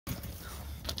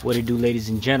What it do, ladies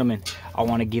and gentlemen? I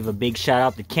want to give a big shout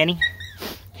out to Kenny.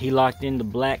 He locked in the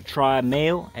black tri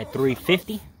male at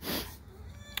 350.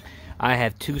 I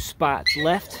have 2 spots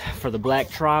left for the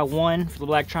black tri, one for the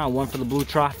black tri, one for the blue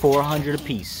tri, 400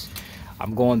 apiece.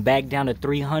 I'm going back down to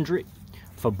 300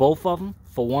 for both of them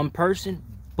for one person,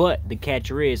 but the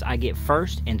catcher is I get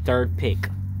first and third pick.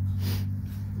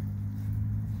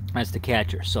 That's the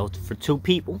catcher. So for 2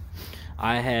 people,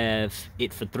 I have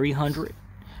it for 300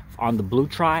 on the blue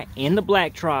tri and the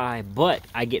black tri, but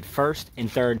I get first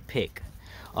and third pick.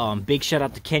 Big shout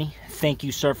out to Kenny. Thank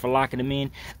you, sir, for locking them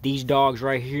in. These dogs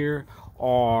right here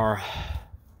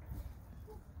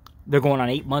they're going on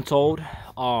 8 months old.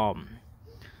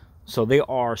 So they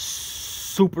are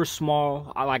super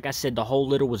small. Like I said, the whole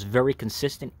litter was very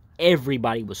consistent.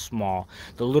 Everybody was small.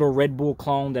 The little Red Bull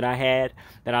clone that I had,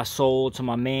 that I sold to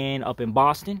my man up in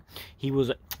Boston, he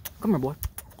was, come here, boy.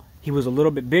 He was a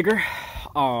little bit bigger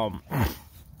than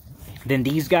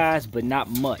these guys, but not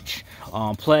much.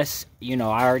 Plus, you know,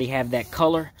 I already have that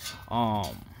color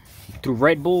through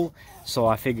Red Bull, so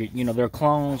I figured, you know, they're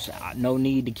clones, no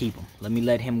need to keep them. Let me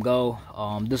let him go.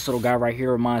 This little guy right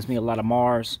here reminds me a lot of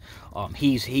Mars.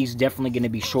 He's definitely going to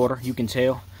be shorter, you can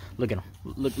tell. Look at him.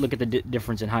 Look at the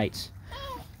difference in heights.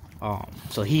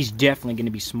 So he's definitely going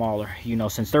to be smaller. You know,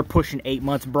 since they're pushing 8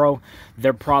 months, bro,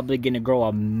 they're probably going to grow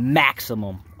a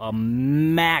maximum of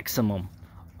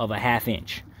a ½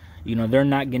 inch. You know, they're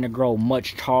not going to grow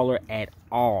much taller at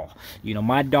all. You know,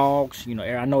 my dogs, you know,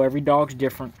 I know every dog's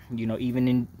different, you know, even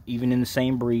in the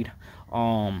same breed.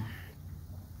 Every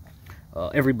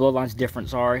bloodline's different,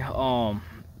 sorry.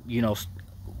 You know,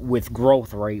 with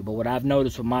growth rate, but what I've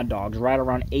noticed with my dogs, right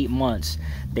around 8 months,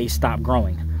 they stop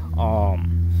growing.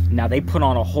 Now they put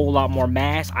on a whole lot more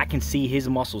mass. I can see his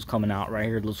muscles coming out right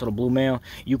here. This little blue male,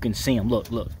 you can see him. Look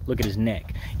at his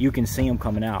neck. You can see him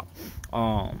coming out.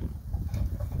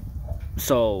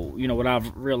 So, you know, what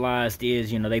I've realized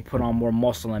is, you know, they put on more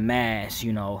muscle and mass,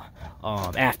 you know,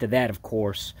 after that, of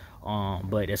course.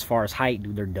 But as far as height,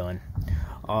 dude, they're done.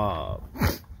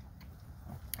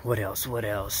 What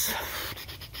else?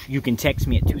 You can text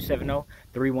me at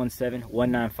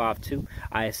 270-317-1952.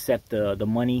 I accept the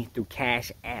money through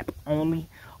Cash App only.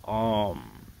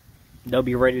 They'll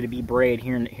be ready to be bred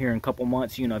here in a couple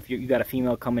months. You know, if you got a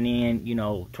female coming in, you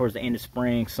know, towards the end of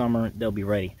spring, summer, they'll be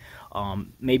ready.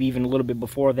 Maybe even a little bit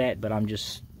before that, but I'm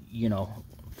just, you know,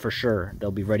 for sure they'll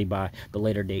be ready by the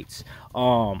later dates.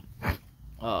 What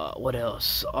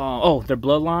else? Oh, their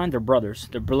bloodline, they're brothers.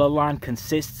 Their bloodline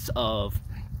consists of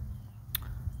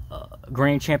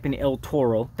Grand Champion El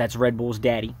Toro, that's Red Bull's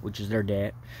daddy, which is their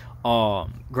dad.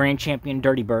 Grand Champion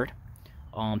Dirty Bird.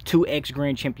 2X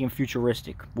Grand Champion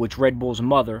Futuristic, which Red Bull's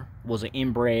mother was an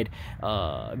inbred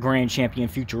Grand Champion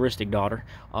Futuristic daughter.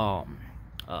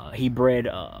 He bred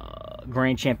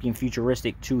Grand Champion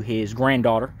Futuristic to his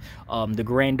granddaughter. The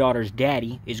granddaughter's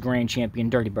daddy is Grand Champion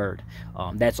Dirty Bird.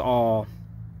 That's all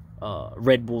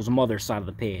Red Bull's mother's side of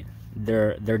the ped.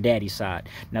 Their daddy's side.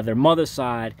 Now their mother's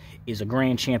side is a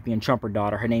Grand Champion Trumper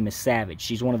daughter. Her name is Savage.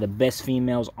 She's one of the best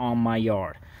females on my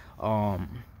yard.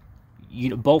 You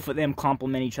know, both of them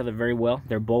complement each other very well.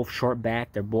 They're both short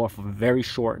back. They're both very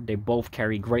short. They both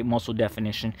carry great muscle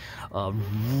definition.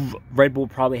 Red Bull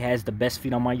probably has the best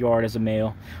feet on my yard as a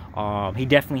male. He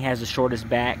definitely has the shortest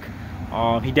back.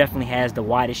 He definitely has the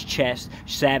widest chest.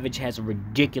 Savage has a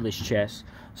ridiculous chest.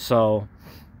 So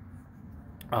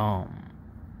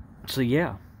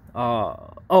yeah.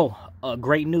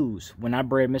 Great news. When I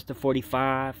bred Mr.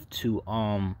 45 to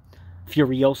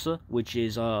Furiosa, which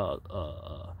is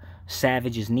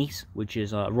Savage's niece, which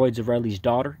is Roy Zarelli's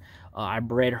daughter, I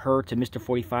bred her to Mr.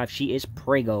 45. She is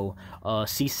prego.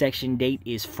 C-section date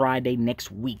is Friday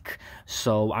next week.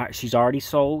 So she's already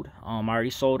sold. I already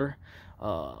sold her.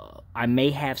 I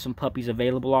may have some puppies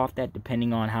available off that,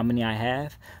 depending on how many I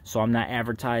have. So I'm not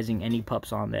advertising any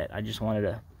pups on that. I just wanted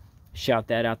to shout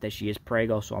that out, that she is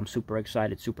prego. So I'm super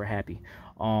excited, super happy.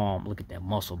 Look at that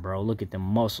muscle, bro. Look at them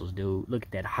muscles, dude. Look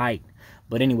at that height.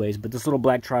 But anyways, this little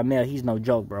black tri male, he's no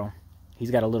joke, bro. He's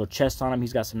got a little chest on him.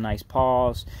 He's got some nice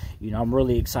paws. You know, I'm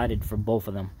really excited for both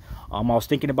of them. I was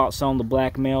thinking about selling the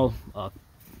black male, I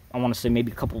want to say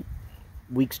maybe a couple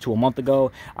weeks to a month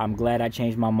ago. I'm glad I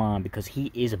changed my mind, because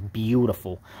he is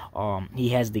beautiful. He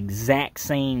has the exact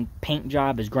same paint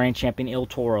job as Grand Champion El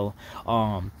Toro.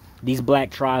 These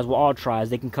black tris, well, all tris,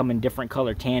 they can come in different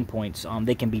color tan points.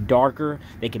 They can be darker,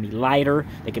 they can be lighter,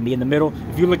 they can be in the middle.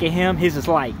 If you look at him, his is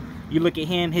light. You look at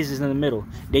him, his is in the middle.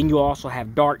 Then you also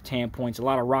have dark tan points. A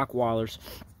lot of Rottweilers,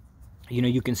 you know,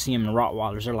 you can see them in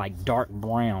Rottweilers. They're like dark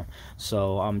brown.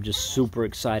 So I'm just super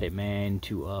excited, man,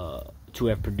 to to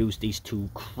have produced these two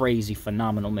crazy,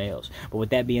 phenomenal males. But with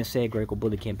that being said, Great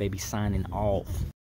Bullet Camp, baby, signing off.